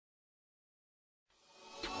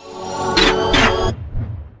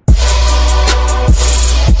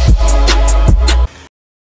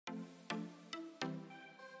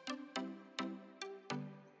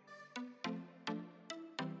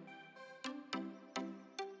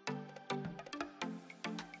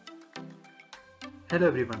Hello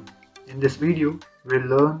everyone, in this video we'll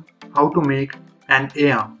learn how to make an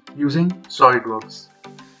A-arm using SOLIDWORKS.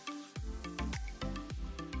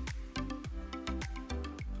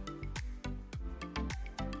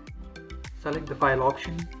 Select the file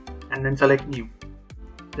option and then select new.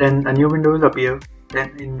 Then a new window will appear,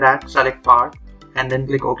 then in that select part and then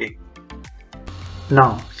click OK.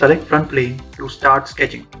 Now select front plane to start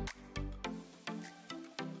sketching.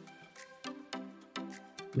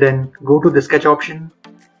 Then go to the sketch option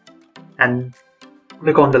and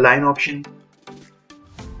click on the line option.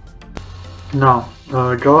 Now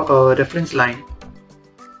draw a reference line.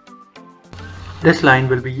 This line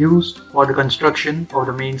will be used for the construction of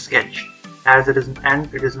the main sketch as it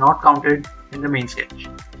is not counted in the main sketch.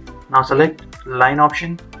 Now select the line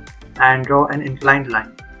option and draw an inclined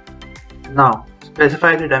line. Now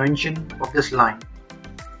specify the dimension of this line.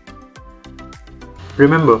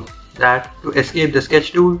 Remember that to escape the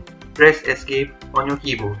sketch tool, press escape on your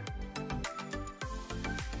keyboard.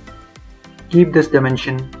 Keep this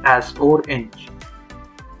dimension as 4 inch.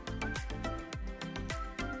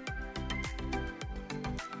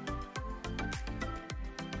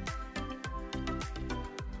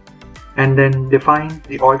 And then define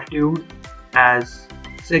the altitude as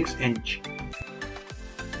 6 inch.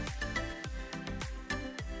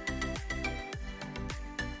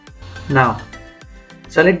 Now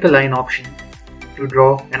select the line option to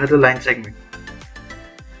draw another line segment.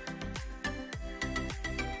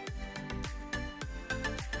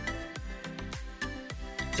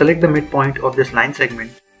 Select the midpoint of this line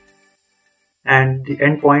segment and the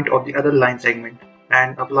end point of the other line segment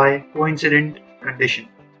and apply coincident condition.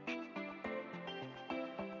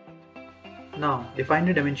 Now define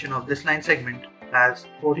the dimension of this line segment as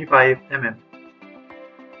 45 mm.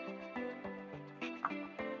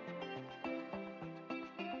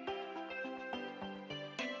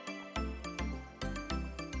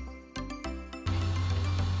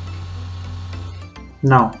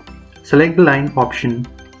 Now select the line option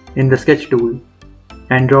in the sketch tool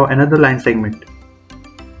and draw another line segment.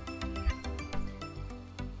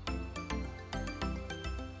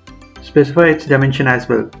 Specify its dimension as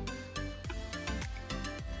well.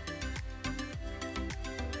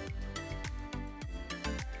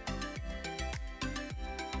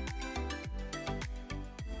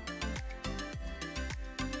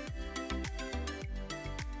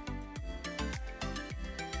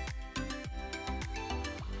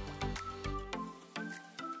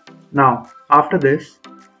 Now, after this,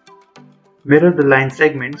 mirror the line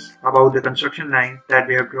segments above the construction line that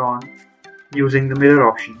we have drawn using the mirror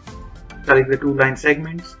option. Select the two line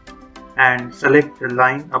segments and select the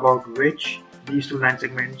line about which these two line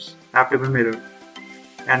segments have to be mirrored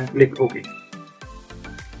and click OK.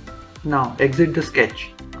 Now exit the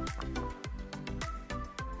sketch.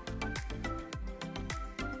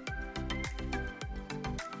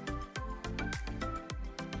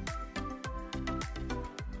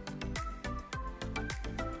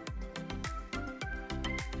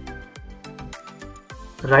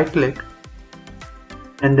 Right click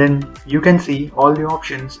and then you can see all the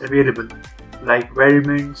options available like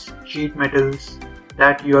weldments, sheet metals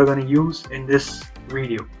that you are going to use in this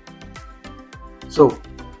video. So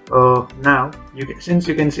now since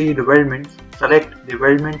you can see the weldments, select the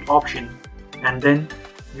weldment option and then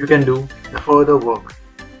you can do the further work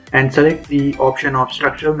and select the option of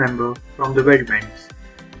structural member from the weldments.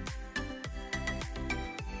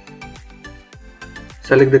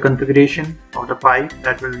 Select the configuration of the pipe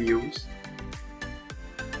that we'll use.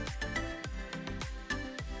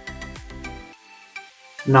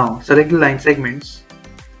 Now select the line segments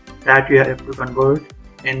that you have to convert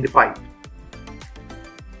in the pipe.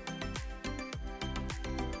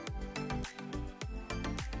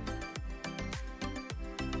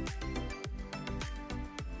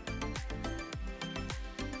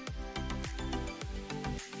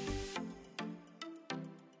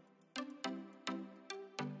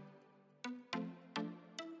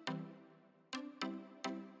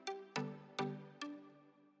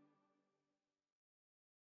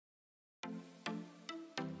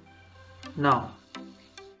 Now,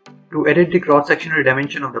 to edit the cross-sectional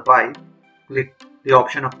dimension of the pipe, click the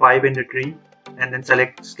option of pipe in the tree and then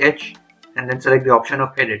select sketch and then select the option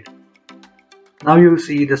of edit. Now you will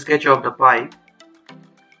see the sketch of the pipe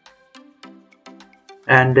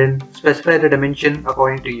and then specify the dimension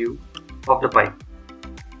according to you of the pipe.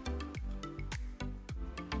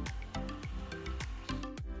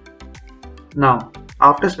 Now,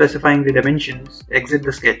 after specifying the dimensions, exit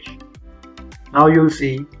the sketch. Now you will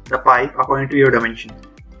see the pipe according to your dimensions.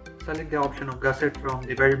 Select the option of gusset from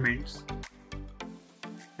the weldments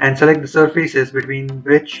and select the surfaces between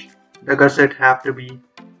which the gusset have to be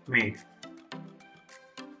made.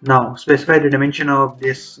 Now specify the dimension of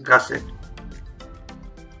this gusset.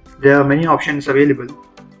 There are many options available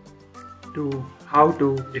to how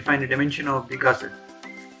to define the dimension of the gusset.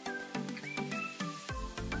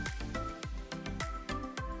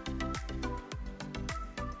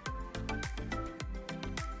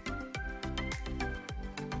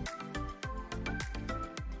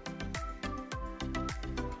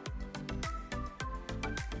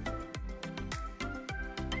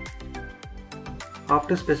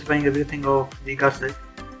 After specifying everything of the gusset,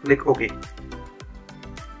 click OK.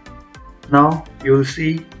 Now you will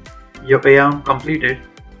see your A-arm completed,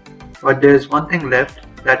 but there is one thing left,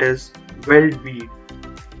 that is weld bead.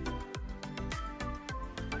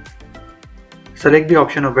 Select the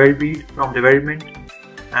option of weld bead from the weldment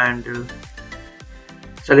and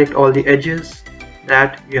select all the edges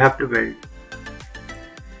that you have to weld.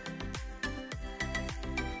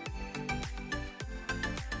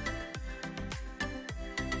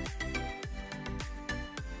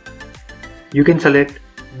 You can select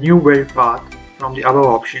new weld path from the above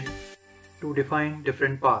option to define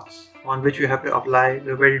different paths on which you have to apply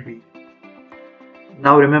the weld bead.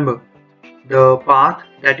 Now remember, the path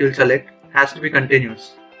that you will select has to be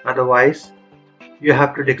continuous, otherwise you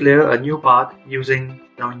have to declare a new path using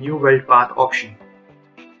the new weld path option.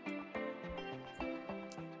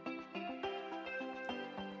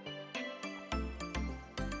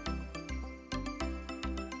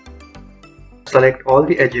 Select all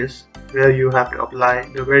the edges where you have to apply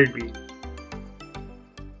the weld bead.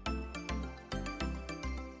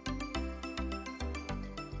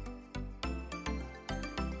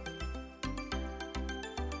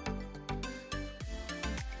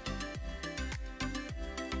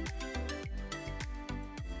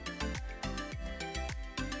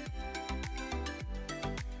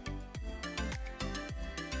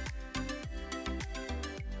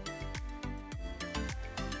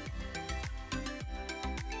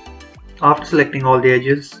 After selecting all the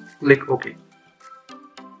edges, click OK.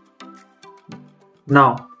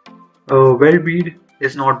 Now, a weld bead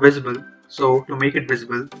is not visible, so to make it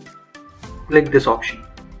visible, click this option.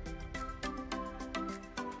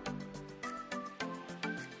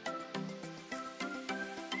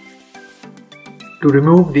 To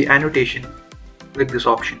remove the annotation, click this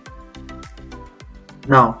option.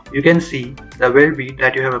 Now, you can see the weld bead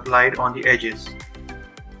that you have applied on the edges.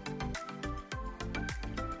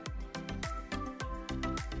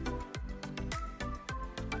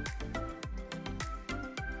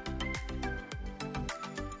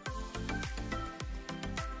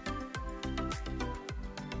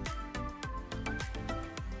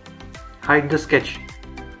 Hide the sketch.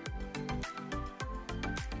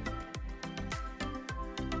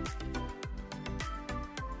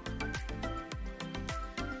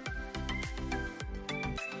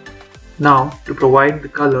 Now, to provide the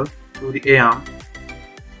color to the A-arm,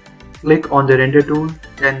 click on the render tool,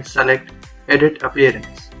 then select Edit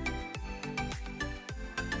Appearance.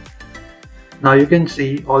 Now you can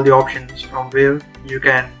see all the options from where you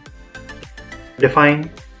can define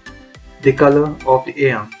the color of the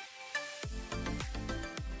A-arm.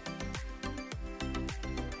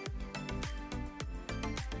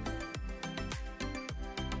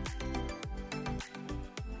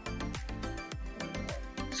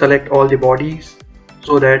 Select all the bodies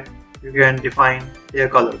so that you can define their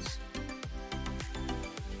colors.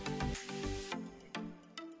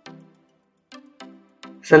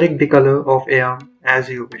 Select the color of A-arm as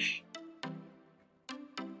you wish.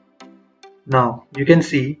 Now you can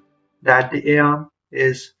see that the A-arm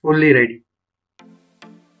is fully ready.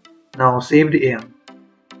 Now save the A-arm.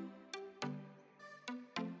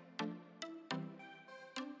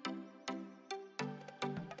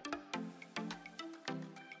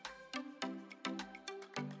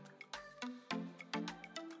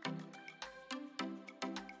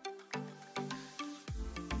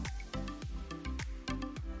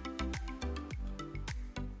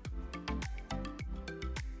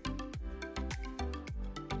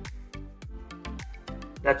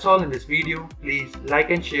 That's all in this video. Please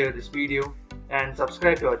like and share this video and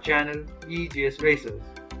subscribe to our channel GSRacers.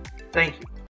 Thank you.